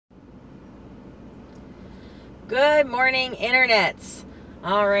Good morning, internets.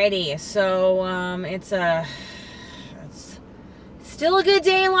 Alrighty, so it's still a good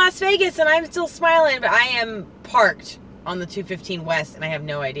day in Las Vegas, and I'm still smiling, but I am parked on the 215 West, and I have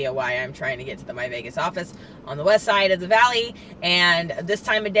no idea why. I'm trying to get to the My Vegas office on the west side of the valley, and this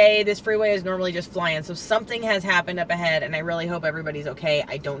time of day, this freeway is normally just flying, so something has happened up ahead, and I really hope everybody's okay.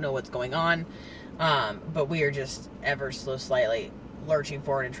 I don't know what's going on, but we are just ever so slightly lurching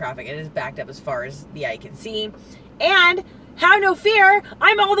forward in traffic. It is backed up as far as the eye can see, and have no fear,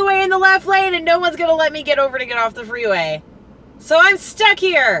 I'm all the way in the left lane, and no one's gonna let me get over to get off the freeway, so I'm stuck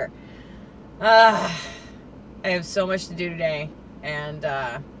here. I have so much to do today, and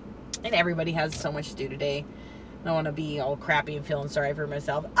everybody has so much to do today. I don't want to be all crappy and feeling sorry for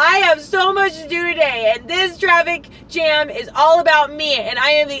myself. I have so much to do today, and this traffic jam is all about me, and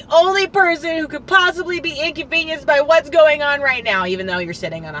I am the only person who could possibly be inconvenienced by what's going on right now, even though you're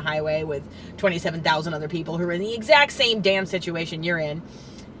sitting on a highway with 27,000 other people who are in the exact same damn situation you're in.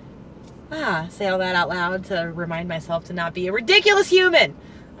 Say all that out loud to remind myself to not be a ridiculous human.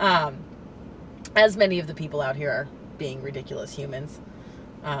 As many of the people out here are being ridiculous humans.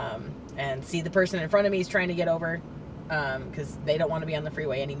 And see, the person in front of me is trying to get over because they don't want to be on the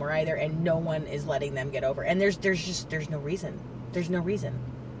freeway anymore either, and no one is letting them get over. And there's no reason. There's no reason.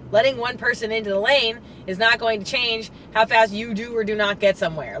 Letting one person into the lane is not going to change how fast you do or do not get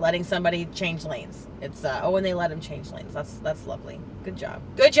somewhere. Letting somebody change lanes. It's when they let them change lanes. That's lovely. Good job.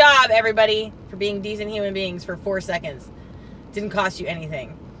 Good job, everybody, for being decent human beings for 4 seconds. Didn't cost you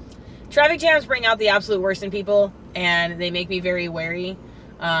anything. Traffic jams bring out the absolute worst in people, and they make me very wary.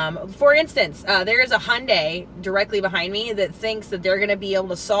 For instance, there is a Hyundai directly behind me that thinks that they're going to be able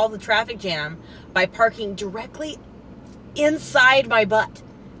to solve the traffic jam by parking directly inside my butt.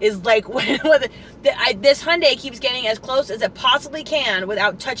 Is like this Hyundai keeps getting as close as it possibly can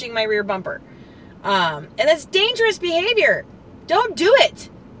without touching my rear bumper. And that's dangerous behavior. Don't do it.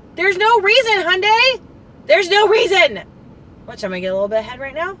 There's no reason, Hyundai. There's no reason. Watch, I'm going to get a little bit ahead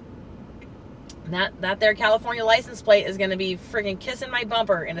right now. That their California license plate is going to be friggin' kissing my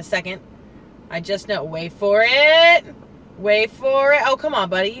bumper in a second. I just know. Wait for it. Wait for it. Oh, come on,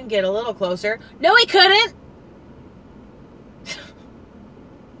 buddy. You can get a little closer. No, he couldn't.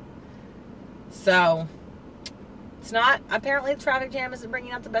 So, it's not. Apparently, the traffic jam isn't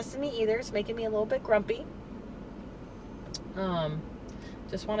bringing out the best in me either. It's making me a little bit grumpy.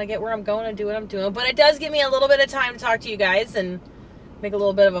 Just want to get where I'm going and do what I'm doing. But it does give me a little bit of time to talk to you guys and make a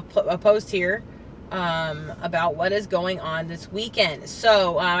little bit of a post here about what is going on this weekend.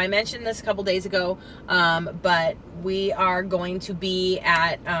 So I mentioned this a couple days ago, but we are going to be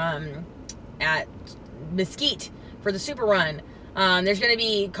at Mesquite for the Super Run. There's going to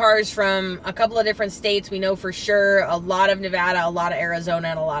be cars from a couple of different states. We know for sure a lot of Nevada, a lot of Arizona,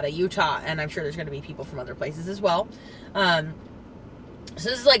 and a lot of Utah, and I'm sure there's going to be people from other places as well. So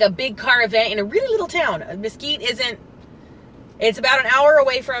this is like a big car event in a really little town. Mesquite isn't. It's about an hour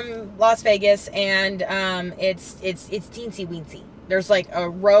away from Las Vegas, and it's teensy weensy. There's like a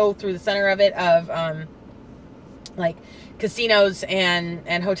row through the center of it of like casinos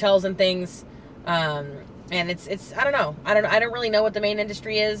and hotels and things. And it's I don't know. I don't really know what the main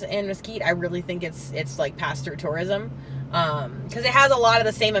industry is in Mesquite. I really think it's like pass through tourism, because it has a lot of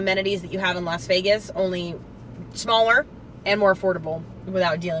the same amenities that you have in Las Vegas, only smaller and more affordable,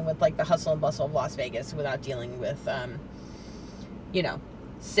 without dealing with like the hustle and bustle of Las Vegas, without dealing with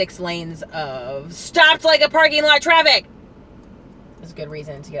 6 lanes of stopped like a parking lot traffic. That's a good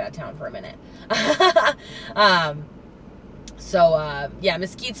reason to get out of town for a minute. Yeah,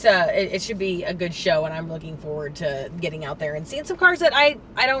 Mesquite's, it should be a good show, and I'm looking forward to getting out there and seeing some cars that I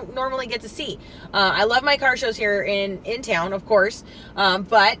don't normally get to see. I love my car shows here in town, of course,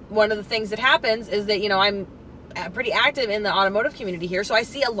 but one of the things that happens is that, I'm pretty active in the automotive community here, so I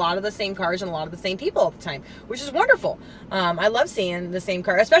see a lot of the same cars and a lot of the same people all the time, which is wonderful. I love seeing the same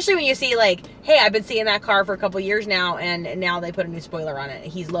car, especially when you see like, hey, I've been seeing that car for a couple years now, and now they put a new spoiler on it.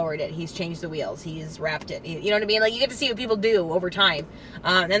 He's lowered it. He's changed the wheels. He's wrapped it. You know what I mean? Like, you get to see what people do over time,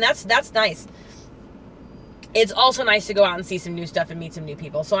 and that's nice. It's also nice to go out and see some new stuff and meet some new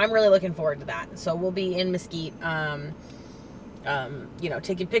people. So I'm really looking forward to that. So we'll be in Mesquite.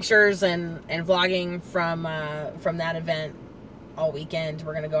 Taking pictures and vlogging from that event all weekend.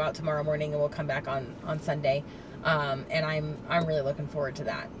 We're going to go out tomorrow morning, and we'll come back on Sunday. And I'm really looking forward to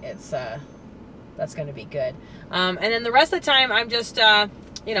that. It's, that's going to be good. And then the rest of the time, I'm just,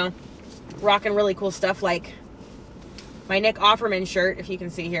 rocking really cool stuff, like my Nick Offerman shirt, if you can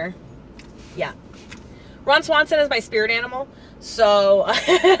see here. Yeah. Ron Swanson is my spirit animal. So,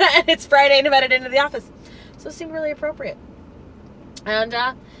 it's Friday, and I'm headed into the office. So it seemed really appropriate. And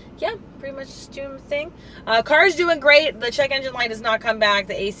yeah, pretty much just doing the thing. Car's doing great. The check engine light has not come back.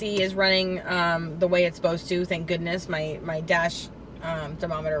 The AC is running the way it's supposed to. Thank goodness. My dash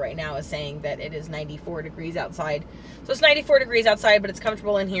thermometer right now is saying that it is 94 degrees outside. So it's 94 degrees outside, but it's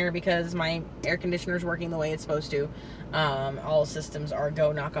comfortable in here because my air conditioner is working the way it's supposed to. All systems are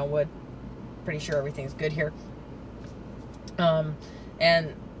go, knock on wood. Pretty sure everything's good here.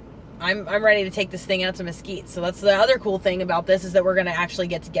 And I'm ready to take this thing out to Mesquite. So that's the other cool thing about this, is that we're going to actually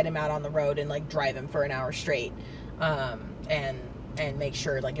get him out on the road and like drive him for an hour straight. And make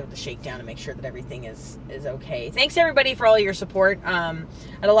sure, like, give it the shakedown and make sure that everything is okay. Thanks everybody for all your support. I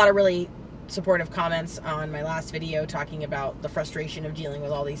had a lot of really supportive comments on my last video talking about the frustration of dealing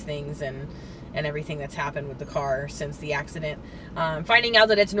with all these things and everything that's happened with the car since the accident. Finding out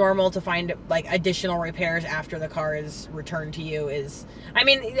that it's normal to find like additional repairs after the car is returned to you is, I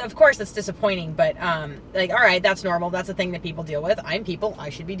mean, of course it's disappointing, but like, all right, that's normal. That's a thing that people deal with. I'm people. I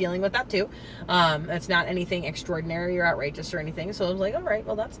should be dealing with that too. It's not anything extraordinary or outrageous or anything. So I was like, all right,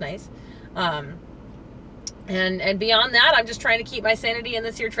 well, that's nice. And beyond that, I'm just trying to keep my sanity in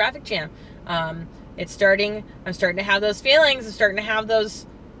this here traffic jam. I'm starting to have those feelings. I'm starting to have those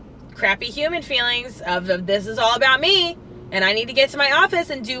crappy human feelings of this is all about me and I need to get to my office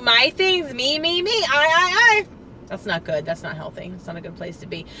and do my things. Me, I. That's not good. That's not healthy. It's not a good place to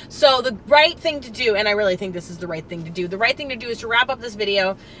be. So the right thing to do, and I really think this is the right thing to do, the right thing to do is to wrap up this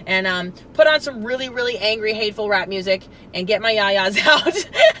video and put on some really, really angry, hateful rap music and get my yayas out.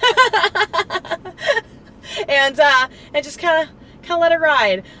 and just kind of let it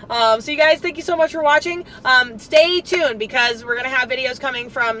ride. So you guys, thank you so much for watching. Stay tuned because we're going to have videos coming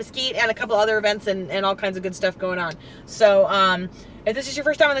from Mesquite and a couple other events and all kinds of good stuff going on. So if this is your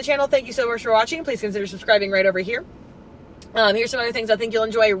first time on the channel, thank you so much for watching. Please consider subscribing right over here. Here's some other things I think you'll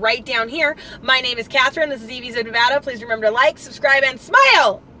enjoy right down here. My name is Catherine. This is EVs of Nevada. Please remember to like, subscribe, and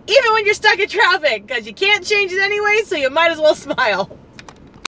smile even when you're stuck in traffic because you can't change it anyway, so you might as well smile.